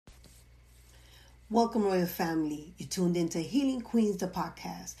Welcome, Royal Family. You're tuned into Healing Queens, the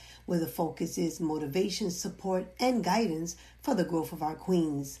podcast, where the focus is motivation, support, and guidance for the growth of our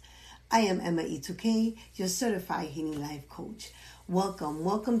queens. I am Emma E2K, your certified healing life coach.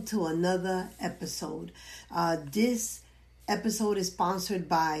 Welcome to another episode. This episode is sponsored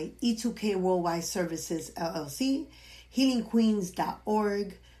by E2K Worldwide Services, LLC,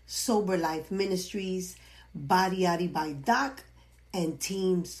 HealingQueens.org, Sober Life Ministries, Body Yaddy by Doc, and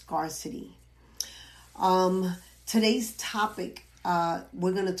Team Scarcity. Today's topic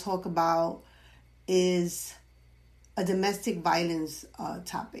we're going to talk about is a domestic violence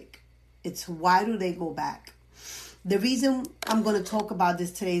topic. It's why do they go back? The reason I'm going to talk about this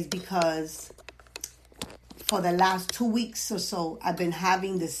today is because for the last 2 weeks or so, I've been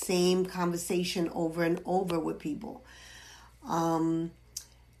having the same conversation over and over with people.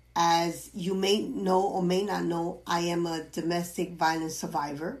 As you may know or may not know, I am a domestic violence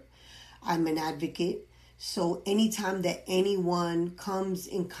survivor. I'm an advocate. So anytime that anyone comes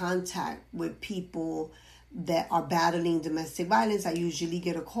in contact with people that are battling domestic violence, I usually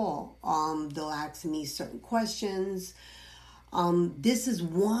get a call. They'll ask me certain questions. This is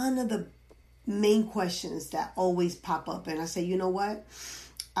one of the main questions that always pop up. And I say, you know what?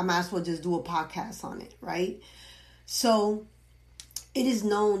 I might as well just do a podcast on it, right? So it is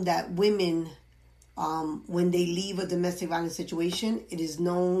known that women, when they leave a domestic violence situation, it is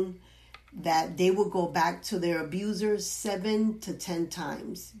known that they will go back to their abusers 7 to 10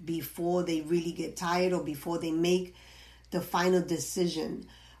 times before they really get tired or before they make the final decision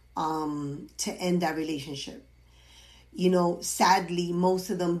to end that relationship. You know, sadly, most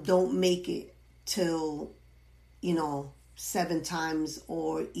of them don't make it till, 7 times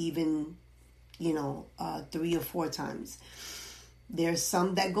or even, 3 or 4 times. There's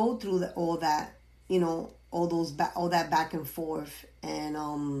some that go through all that back and forth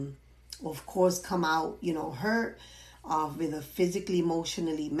and, of course, come out, hurt, whether physically,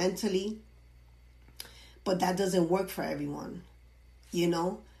 emotionally, mentally. But that doesn't work for everyone.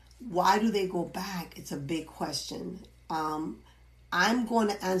 Why do they go back? It's a big question. I'm going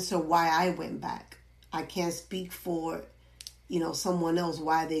to answer why I went back. I can't speak for, someone else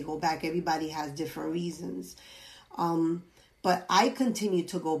why they go back. Everybody has different reasons. But I continue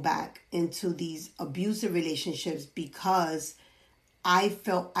to go back into these abusive relationships because I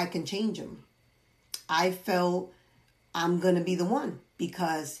felt I can change him. I felt I'm going to be the one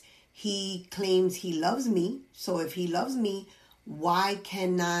because he claims he loves me. So if he loves me, why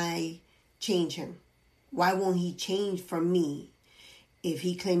can I change him? Why won't he change for me if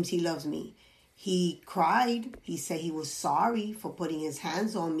he claims he loves me? He cried. He said he was sorry for putting his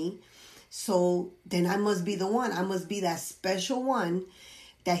hands on me. So then I must be the one. I must be that special one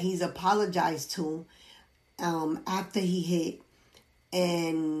that he's apologized to after he hit.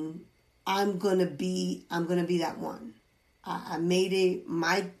 And I'm gonna be that one. I made it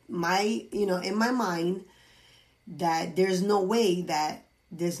my in my mind that there's no way that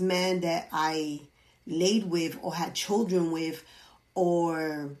this man that I laid with or had children with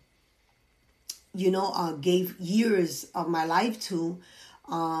or gave years of my life to,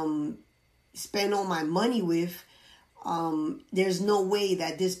 spend all my money with, there's no way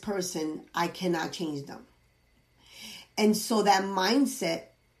that this person, I cannot change them. And so that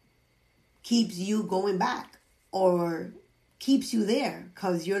mindset keeps you going back or keeps you there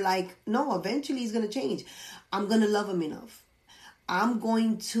because you're like, no, eventually he's going to change. I'm going to love him enough. I'm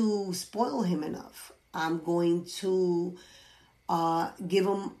going to spoil him enough. I'm going to give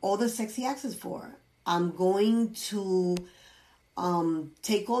him all the sex he asks for. I'm going to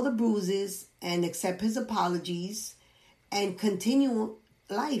take all the bruises and accept his apologies and continue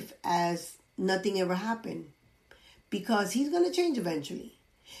life as nothing ever happened. Because he's going to change eventually.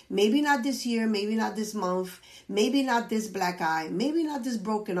 Maybe not this year, maybe not this month, maybe not this black eye, maybe not this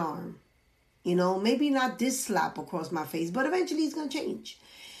broken arm. Maybe not this slap across my face, but eventually he's going to change.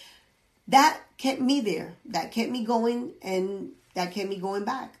 That kept me there. That kept me going and that kept me going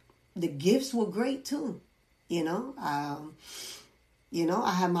back. The gifts were great too. I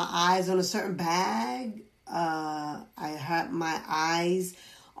had my eyes on a certain bag. I had my eyes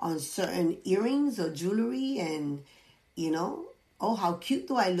on certain earrings or jewelry and oh, how cute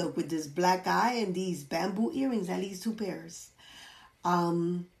do I look with this black eye and these bamboo earrings, at least 2 pairs.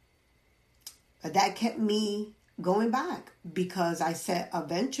 But that kept me going back because I said,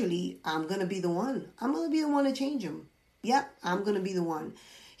 eventually, I'm going to be the one. I'm going to be the one to change him. Yep, I'm going to be the one.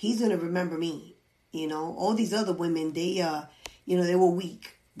 He's going to remember me. All these other women, they were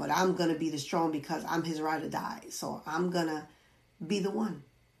weak. But I'm going to be the strong because I'm his ride or die. So I'm going to be the one.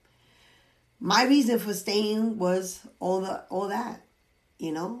 My reason for staying was all that.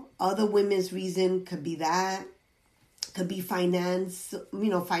 Other women's reason could be that, could be finance,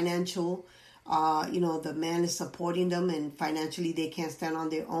 financial. The man is supporting them and financially they can't stand on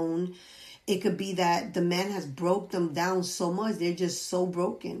their own. It could be that the man has broke them down so much, they're just so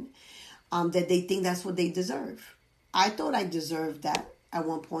broken that they think that's what they deserve. I thought I deserved that at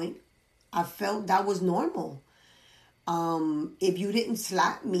one point. I felt that was normal. If you didn't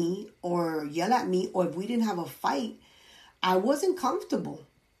slap me or yell at me, or if we didn't have a fight, I wasn't comfortable.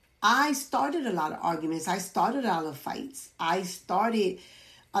 I started a lot of arguments. I started a lot of fights. I started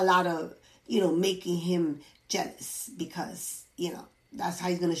a lot of, making him jealous because, that's how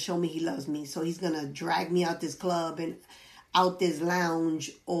he's going to show me he loves me. So he's going to drag me out this club and out this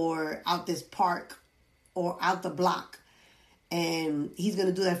lounge or out this park or out the block. And he's going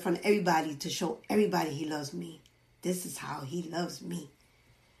to do that in front of everybody to show everybody he loves me. This is how he loves me.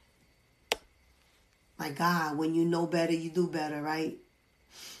 My God, when you know better, you do better, right?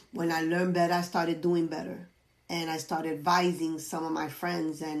 When I learned better, I started doing better. And I started advising some of my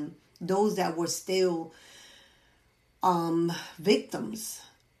friends and those that were still victims,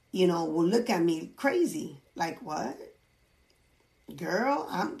 will look at me crazy. Like, what? Girl,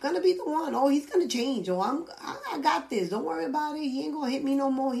 I'm going to be the one. Oh, he's going to change. Oh, I got this. Don't worry about it. He ain't going to hit me no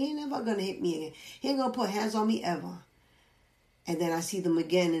more. He ain't never going to hit me again. He ain't going to put hands on me ever. And then I see them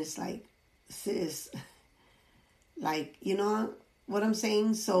again and it's like, sis, like, you know what I'm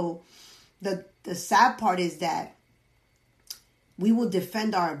saying? So the sad part is that we will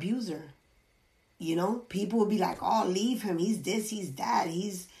defend our abuser. People will be like, oh, leave him. He's this, he's that.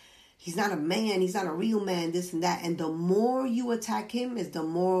 He's not a man. He's not a real man, this and that. And the more you attack him is the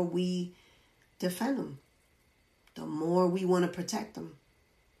more we defend him. The more we want to protect him.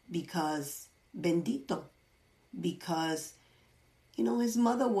 Because, bendito. Because, his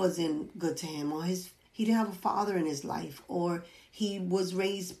mother wasn't good to him. Or he didn't have a father in his life. Or he was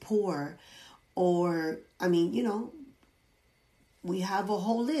raised poor. Or, we have a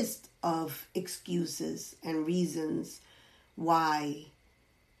whole list of excuses and reasons why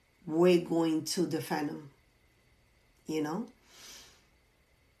we're going to defend them.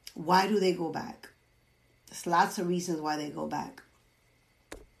 Why do they go back? There's lots of reasons why they go back.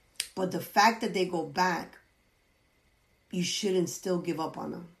 But the fact that they go back, you shouldn't still give up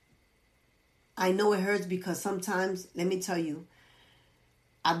on them. I know it hurts because sometimes, let me tell you,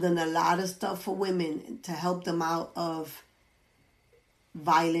 I've done a lot of stuff for women to help them out of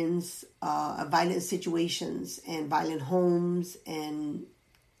violent situations and violent homes and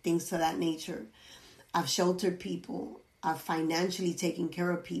things of that nature. I've sheltered people. I've financially taken care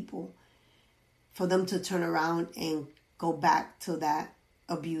of people for them to turn around and go back to that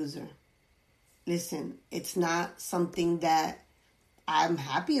abuser. Listen, it's not something that I'm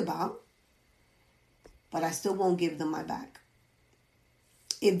happy about, but I still won't give them my back.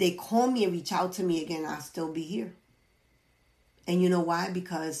 If they call me and reach out to me again, I'll still be here. And you know why?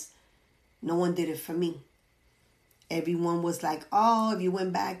 Because no one did it for me. Everyone was like, oh, if you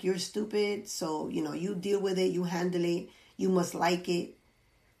went back, you're stupid. So, you deal with it, you handle it, you must like it.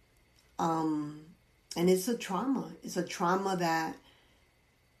 And it's a trauma. It's a trauma that,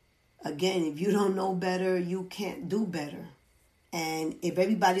 again, if you don't know better, you can't do better. And if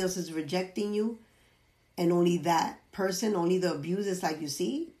everybody else is rejecting you, and only that person, only the abuser is like, you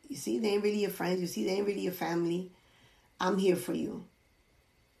see, they ain't really your friends. You see, they ain't really your family. I'm here for you.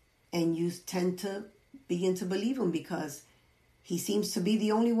 And you tend to begin to believe him because he seems to be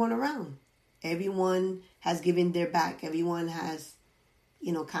the only one around. Everyone has given their back. Everyone has,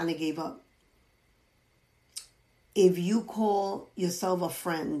 kind of gave up. If you call yourself a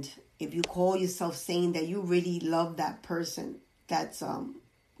friend, if you call yourself saying that you really love that person that's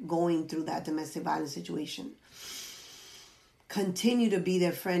going through that domestic violence situation, continue to be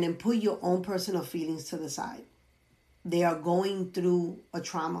their friend and put your own personal feelings to the side. They are going through a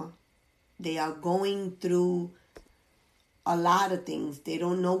trauma. They are going through a lot of things. They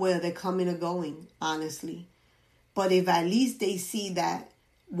don't know where they're coming or going, honestly. But if at least they see that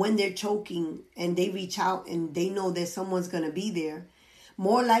when they're choking and they reach out and they know that someone's going to be there,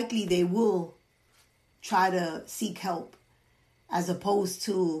 more likely they will try to seek help as opposed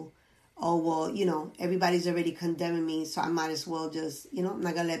to, oh, well, everybody's already condemning me, so I might as well just, I'm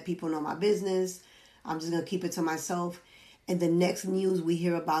not going to let people know my business. I'm just going to keep it to myself. And the next news we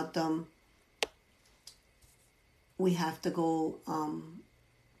hear about them, we have to go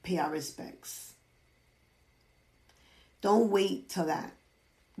pay our respects. Don't wait till that.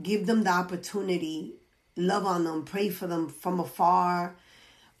 Give them the opportunity. Love on them. Pray for them from afar.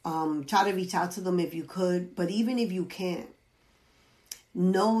 Try to reach out to them if you could. But even if you can't,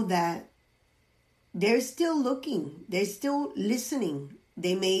 know that they're still looking. They're still listening.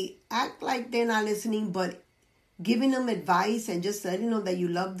 They may act like they're not listening, but giving them advice and just letting them know that you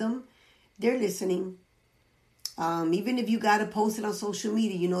love them, they're listening. Even if you got to post it on social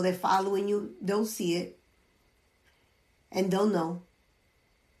media, you know they're following you, they'll see it. And they'll know.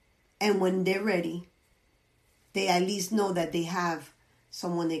 And when they're ready, they at least know that they have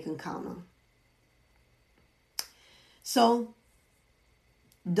someone they can count on. So,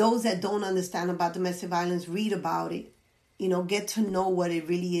 those that don't understand about domestic violence, read about it. Get to know what it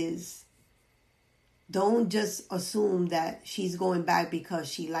really is. Don't just assume that she's going back because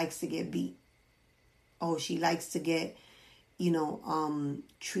she likes to get beat. Or she likes to get,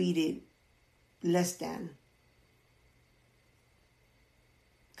 treated less than.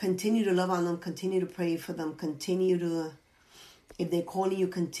 Continue to love on them. Continue to pray for them. Continue to, if they're calling you,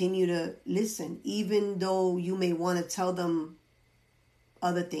 continue to listen. Even though you may want to tell them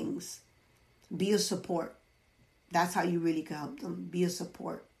other things. Be a support. That's how you really can help them. Be a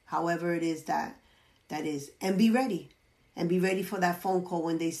support. However it is that is. And be ready. And be ready for that phone call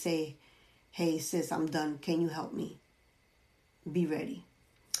when they say, hey, sis, I'm done. Can you help me? Be ready.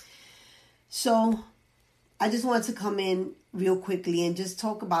 So I just wanted to come in real quickly and just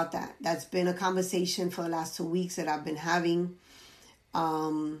talk about that. That's been a conversation for the last 2 weeks that I've been having.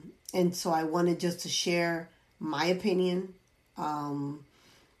 And so I wanted just to share my opinion and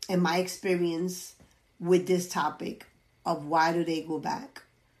my experience with this topic of why do they go back.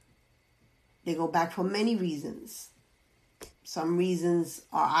 They go back for many reasons. Some reasons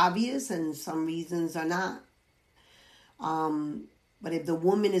are obvious and some reasons are not. But if the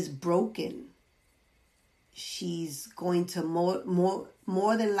woman is broken, she's going to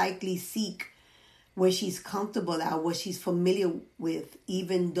more than likely seek where she's comfortable at, what she's familiar with,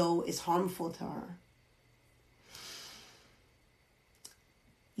 even though it's harmful to her.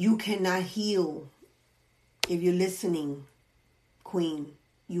 You cannot heal if you're listening, Queen.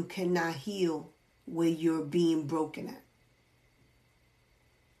 You cannot heal where you're being broken at.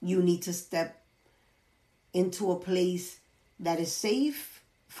 You need to step into a place that is safe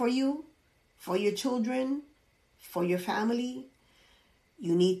for you, for your children, for your family.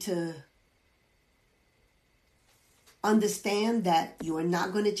 You need to understand that you are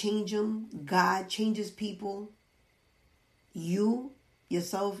not going to change them. God changes people. You,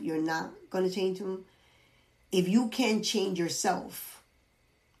 yourself, you're not going to change them. If you can't change yourself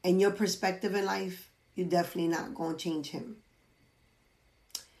and your perspective in life, you're definitely not going to change him.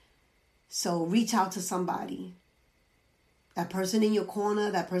 So reach out to somebody. That person in your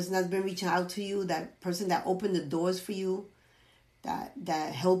corner, that person that's been reaching out to you, that person that opened the doors for you,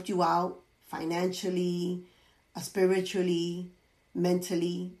 that helped you out financially, spiritually,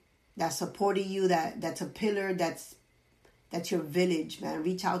 mentally, that supported you, that's a pillar, that's your village, man.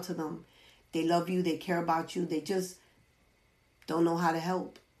 Reach out to them. They love you, they care about you, they just don't know how to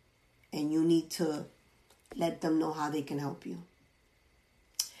help. And you need to let them know how they can help you.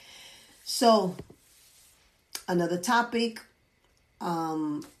 So, another topic.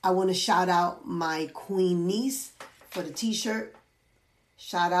 I want to shout out my queen niece for the t-shirt.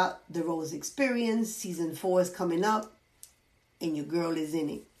 Shout out The Rose Experience. Season 4 is coming up. And your girl is in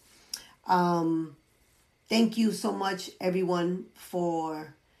it. Thank you so much, everyone,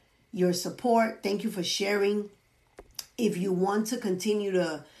 for your support. Thank you for sharing. If you want to continue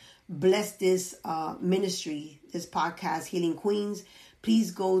to bless this ministry, this podcast, Healing Queens,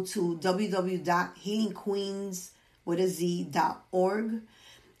 please go to www.healingqueens.org.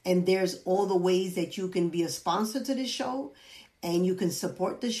 And there's all the ways that you can be a sponsor to this show. And you can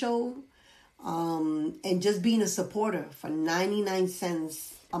support the show. And just being a supporter for 99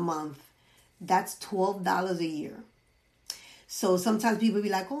 cents a month. That's $12 a year. So sometimes people be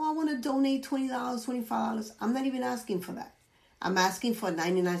like, oh, I want to donate $20, $25. I'm not even asking for that. I'm asking for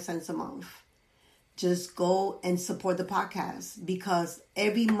 99 cents a month. Just go and support the podcast, because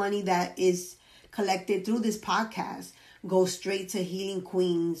every money that is collected through this podcast goes straight to Healing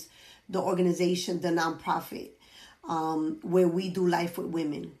Queens, the organization, the nonprofit, where we do life with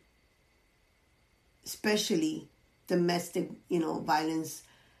women, especially domestic, violence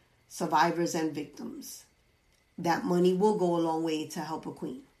survivors and victims. That money will go a long way to help a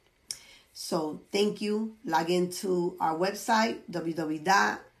queen. So thank you. Log into our website,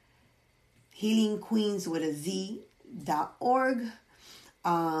 www.healingqueens.org.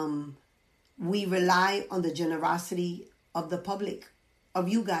 We rely on the generosity of the public, of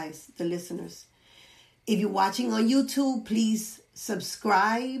you guys, the listeners. If you're watching on YouTube, please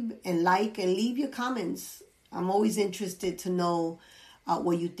subscribe and like and leave your comments. I'm always interested to know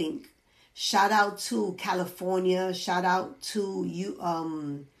what you think. Shout out to California. Shout out to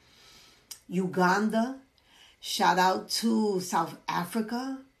Uganda. Shout out to South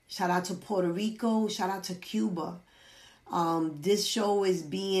Africa. Shout out to Puerto Rico. Shout out to Cuba. This show is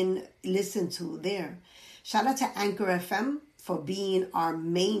being listened to there. Shout out to Anchor FM for being our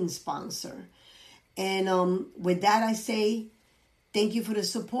main sponsor. And with that, I say thank you for the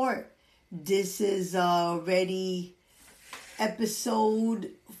support. This is already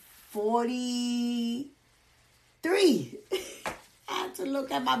episode 43. I have to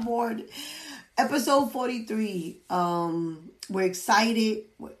look at my board. Episode 43. We're excited.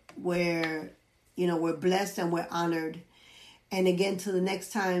 We're blessed and we're honored. And again, till the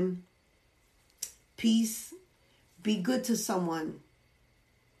next time, peace. Be good to someone.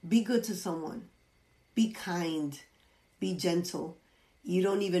 Be good to someone. Be kind. Be gentle. You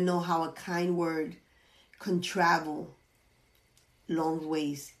don't even know how a kind word can travel long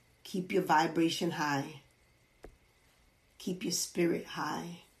ways. Keep your vibration high. Keep your spirit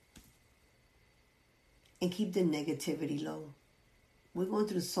high. And keep the negativity low. We're going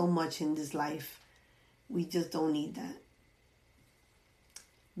through so much in this life. We just don't need that.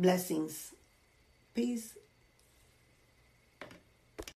 Blessings. Peace.